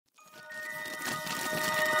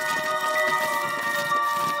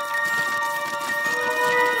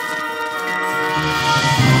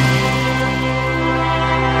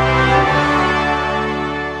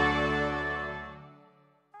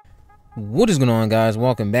What is going on, guys?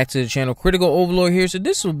 Welcome back to the channel. Critical Overlord here. So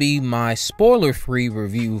this will be my spoiler-free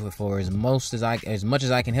review for as much as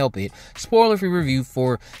I can help it. Spoiler-free review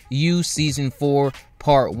for You Season 4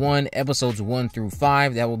 Part 1, Episodes 1 through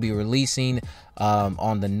 5. That will be releasing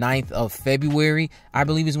on the 9th of February, I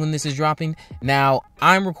believe is when this is dropping. Now,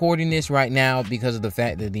 I'm recording this right now because of the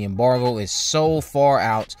fact that the embargo is so far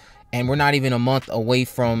out, and we're not even a month away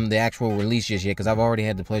from the actual release just yet, because I've already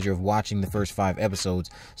had the pleasure of watching the first 5 episodes.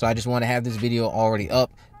 So I just want to have this video already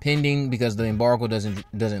up, pending, because the embargo doesn't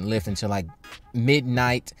lift until like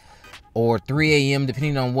midnight or 3 a.m.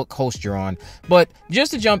 depending on what coast you're on. But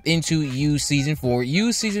just to jump into You Season 4.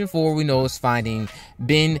 You Season 4, we know, is finding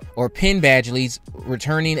Penn Badgley's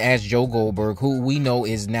returning as Joe Goldberg, who we know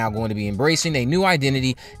is now going to be embracing a new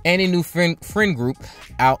identity and a new friend group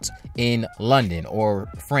out in London or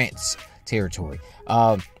France territory.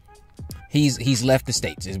 He's left the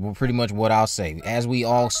States is pretty much what I'll say, as we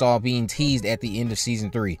all saw being teased at the end of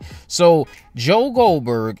Season 3. So Joe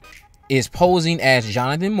Goldberg is posing as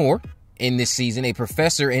Jonathan Moore in this season, a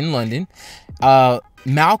professor in London.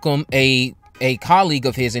 Malcolm, a colleague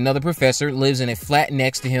of his, another professor, lives in a flat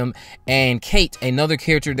next to him, and Kate, another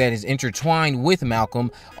character that is intertwined with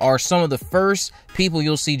Malcolm, are some of the first people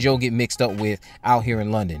you'll see Joe get mixed up with out here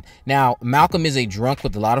in London. Now, Malcolm is a drunk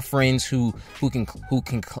with a lot of friends who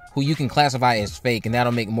you can classify as fake, and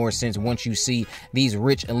that'll make more sense once you see these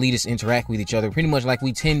rich elitists interact with each other, pretty much like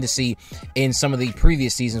we tend to see in some of the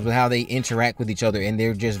previous seasons with how they interact with each other, and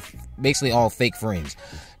they're just basically all fake friends.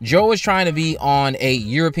 Joe is trying to be on a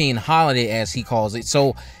European holiday, as he calls it,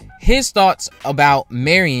 so his thoughts about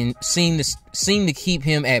Marion seem to keep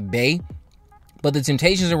him at bay, but the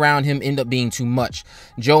temptations around him end up being too much.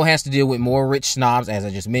 Joe has to deal with more rich snobs, as I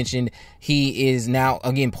just mentioned. He is now,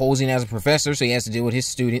 again, posing as a professor, so he has to deal with his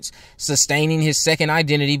students, sustaining his second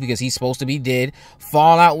identity because he's supposed to be dead,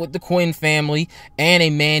 fallout with the Quinn family, and a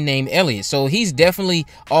man named Elliot. So he's definitely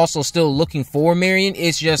also still looking for Marion.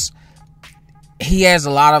 It's just he has a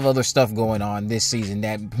lot of other stuff going on this season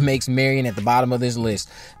that makes Marion at the bottom of this list.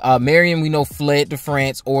 Marion, we know, fled to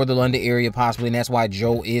France or the London area possibly, and that's why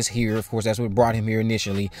Joe is here. Of course, that's what brought him here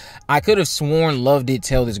initially. I could have sworn Love did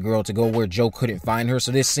tell this girl to go where Joe couldn't find her,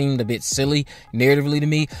 so this seemed a bit silly narratively to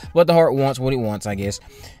me, but the heart wants what it wants, I guess.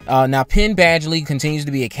 Now, Penn Badgley continues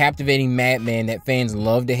to be a captivating madman that fans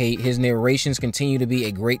love to hate. His narrations continue to be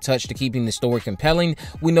a great touch to keeping the story compelling.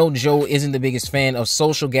 We know Joe isn't the biggest fan of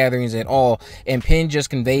social gatherings at all, and Penn just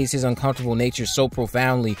conveys his uncomfortable nature so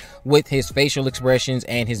profoundly with his facial expressions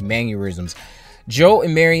and his mannerisms. Joe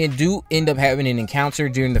and Marion do end up having an encounter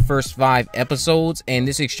during the first 5 episodes, and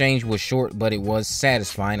this exchange was short, but it was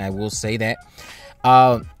satisfying, I will say that.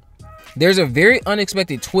 There's a very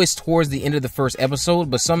unexpected twist towards the end of the first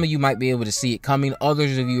episode, but some of you might be able to see it coming.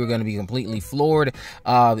 Others of you are going to be completely floored.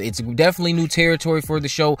 It's definitely new territory for the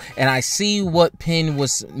show, and I see what Penn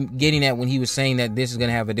was getting at when he was saying that this is going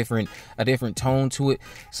to have a different tone to it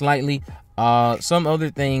slightly. Some other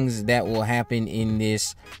things that will happen in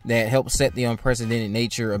this that help set the unprecedented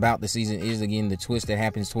nature about the season is, again, the twist that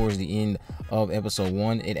happens towards the end of episode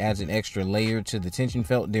 1. It adds an extra layer to the tension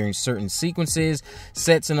felt during certain sequences,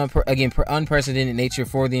 sets an unprecedented nature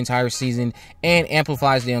for the entire season, and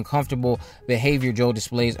amplifies the uncomfortable behavior Joe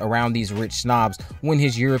displays around these rich snobs when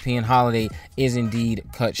his European holiday is indeed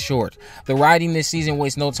cut short. The writing this season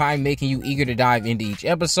wastes no time, making you eager to dive into each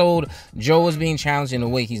episode. Joe is being challenged in a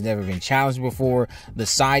way he's never been challenged before. The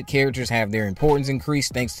side characters have their importance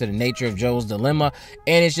increased thanks to the nature of Joe's dilemma,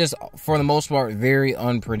 and it's just, for the most part, very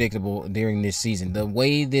unpredictable during this season. The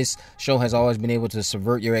way this show has always been able to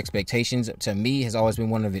subvert your expectations, to me, has always been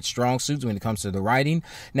one of its strong suits when it comes to the writing.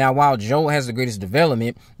 Now, while Joe has the greatest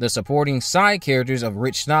development, the supporting side characters of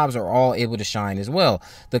rich snobs are all able to shine as well.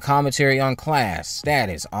 The commentary on class,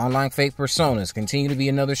 status, online fake personas continue to be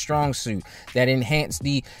another strong suit that enhance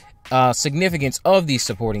the significance of these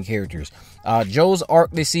supporting characters. Joe's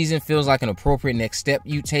arc this season feels like an appropriate next step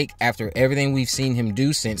you take after everything we've seen him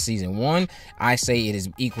do since season 1. I say it is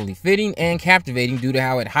equally fitting and captivating due to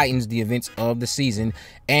how it heightens the events of the season,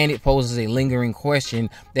 and it poses a lingering question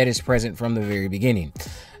that is present from the very beginning.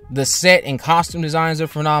 The set and costume designs are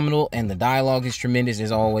phenomenal, and the dialogue is tremendous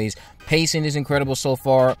as always. Pacing is incredible so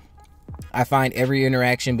far. I find every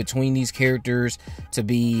interaction between these characters to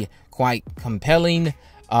be quite compelling.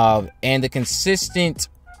 And the consistent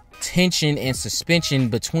tension and suspension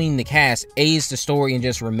between the cast aids the story in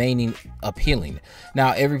just remaining appealing.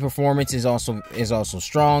 Now, every performance is also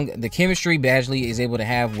strong. The chemistry Badgley is able to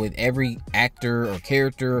have with every actor or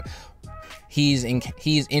character he's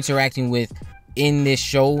interacting with in this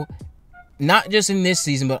show not just in this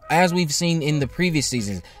season, but as we've seen in the previous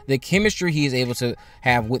seasons, the chemistry he is able to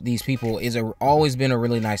have with these people is always been a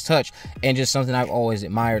really nice touch, and just something I've always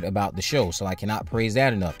admired about the show. So I cannot praise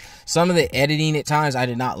that enough. Some of the editing at times I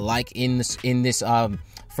did not like in this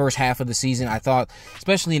first half of the season. I thought,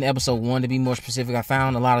 especially in episode 1, to be more specific, I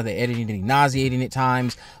found a lot of the editing to be nauseating at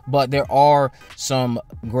times, but there are some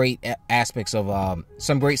great aspects of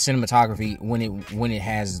some great cinematography when it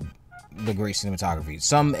has the great cinematography.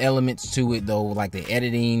 Some elements to it, though, like the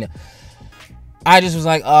editing, I just was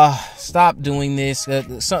like, stop doing this.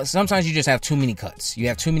 Sometimes you just have too many cuts. You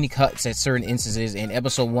have too many cuts at certain instances, and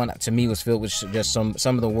episode 1 to me was filled with just some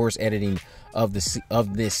of the worst editing of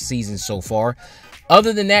this season so far.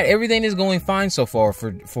 Other than that, everything is going fine so far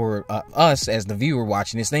for us as the viewer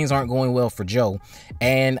watching this. Things aren't going well for Joe,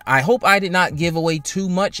 and I hope I did not give away too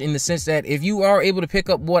much, in the sense that if you are able to pick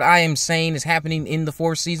up what I am saying is happening in the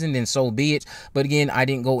 4th season, then so be it. But again, I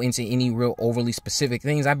didn't go into any real overly specific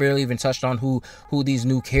things. I barely even touched on who these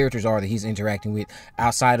new characters are that he's interacting with,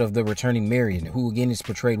 outside of the returning Marion, who again is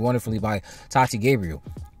portrayed wonderfully by Tati Gabriel.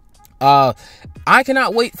 I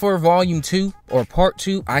cannot wait for volume 2 or part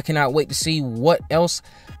 2. I cannot wait to see what else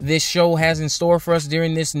this show has in store for us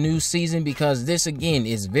during this new season, because this again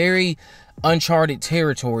is very uncharted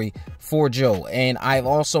territory for Joe. And I've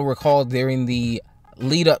also recalled during the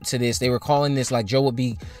lead up to this, they were calling this like Joe would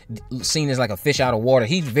be seen as like a fish out of water.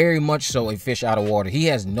 He's very much so a fish out of water. He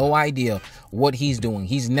has no idea what he's doing.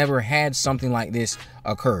 He's never had something like this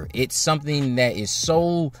occur. It's something that is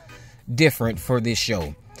so different for this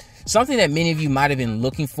show. Something that many of you might have been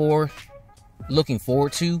looking forward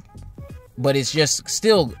to, but it's just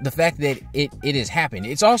still the fact that it has happened.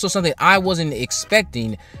 It's also something I wasn't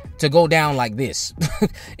expecting to go down like this.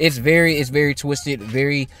 It's very twisted,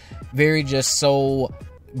 very just so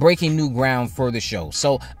breaking new ground for the show.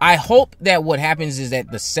 So I hope that what happens is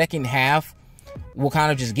that the second half will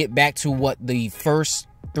kind of just get back to what the first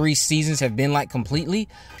 3 seasons have been like completely,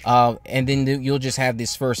 and then you'll just have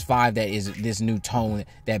this first 5 that is this new tone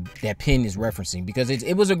that Penn is referencing, because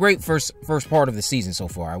it was a great first part of the season so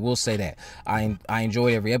far. I will say that I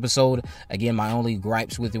enjoyed every episode. Again, my only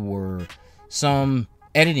gripes with it were some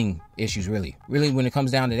editing issues. Really when it comes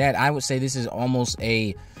down to that, I would say this is almost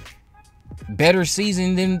a better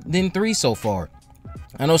season than 3 so far.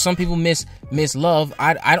 I know some people miss Love.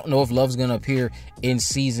 I don't know if Love's gonna appear in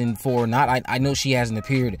season 4 or not. I know she hasn't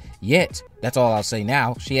appeared yet. That's all I'll say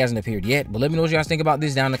now. She hasn't appeared yet. But let me know what you guys think about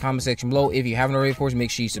this down in the comment section below. If you haven't already, of course,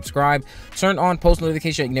 make sure you subscribe. Turn on post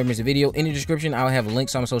notifications so you can never miss a video. In the description, I'll have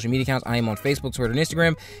links on my social media accounts. I am on Facebook, Twitter, and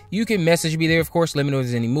Instagram. You can message me there, of course. Let me know if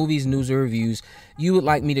there's any movies, news, or reviews you would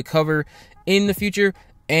like me to cover in the future.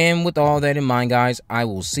 And with all that in mind, guys, I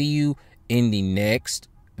will see you in the next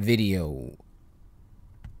video.